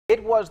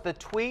It was the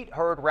tweet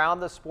heard around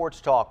the sports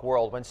talk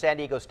world when San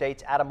Diego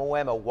State's Adam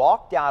Muema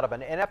walked out of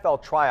an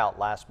NFL tryout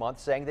last month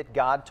saying that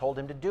God told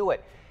him to do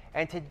it.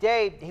 And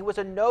today he was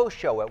a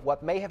no-show at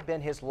what may have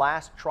been his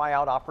last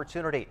tryout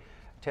opportunity.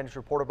 Tennis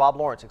reporter Bob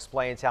Lawrence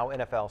explains how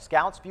NFL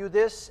scouts view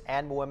this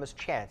and Muema's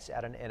chance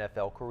at an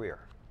NFL career.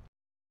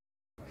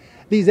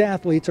 These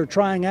athletes are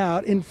trying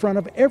out in front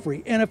of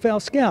every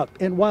NFL scout,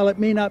 and while it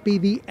may not be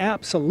the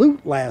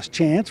absolute last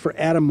chance for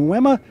Adam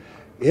Muema,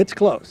 it's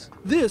close.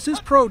 This is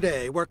Pro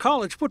Day, where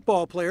college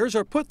football players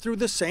are put through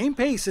the same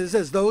paces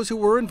as those who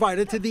were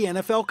invited to the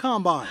NFL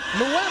Combine.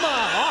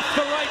 Muema off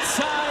the right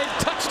side,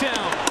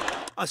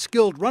 touchdown. A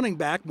skilled running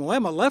back,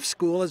 Muema left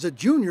school as a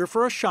junior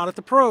for a shot at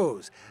the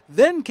pros.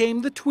 Then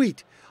came the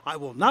tweet. "I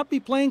will not be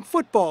playing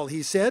football,"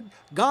 he said.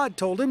 God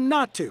told him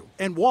not to,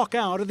 and walk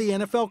out of the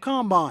NFL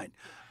Combine.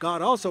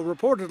 God also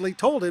reportedly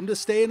told him to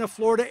stay in a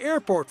Florida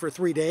airport for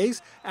 3 days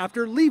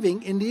after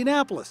leaving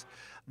Indianapolis.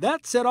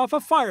 That set off a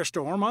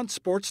firestorm on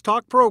sports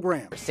talk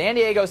programs. San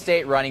Diego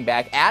State running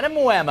back Adam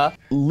Muema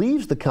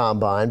leaves the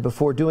combine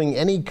before doing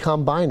any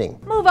combining.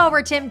 Move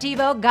over, Tim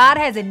Tebow. God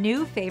has a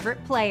new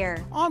favorite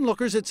player.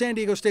 Onlookers at San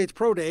Diego State's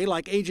Pro Day,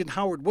 like agent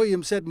Howard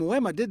Williams, said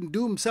Muema didn't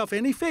do himself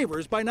any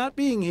favors by not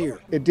being here.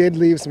 It did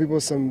leave some people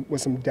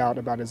with some doubt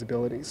about his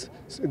abilities.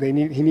 So he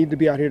needed to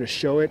be out here to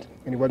show it,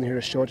 and he wasn't here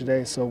to show it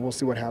today, so we'll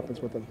see what happens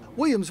with him.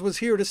 Williams was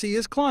here to see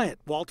his client,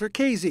 Walter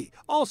Casey,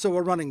 also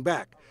a running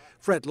back.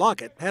 Fred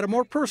Lockett had a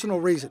more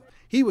personal reason.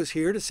 He was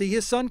here to see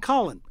his son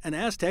Colin, an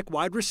Aztec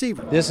wide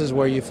receiver. This is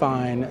where you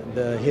find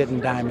the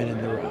hidden diamond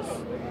in the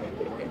rough.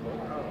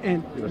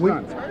 And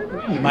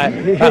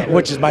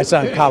which is my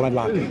son, Colin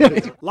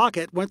Lockett.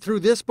 Lockett went through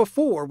this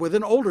before with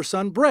an older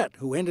son, Brett,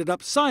 who ended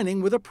up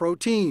signing with a pro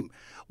team.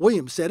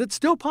 Williams said it's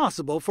still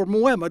possible for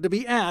Muema to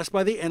be asked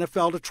by the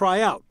NFL to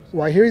try out.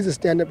 Well, I hear he's a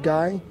stand-up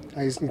guy.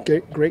 He's a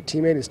great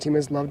teammate. His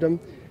teammates loved him.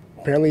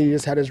 Apparently he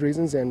just had his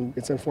reasons, and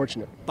it's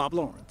unfortunate. Bob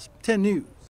Lawrence, 10 News.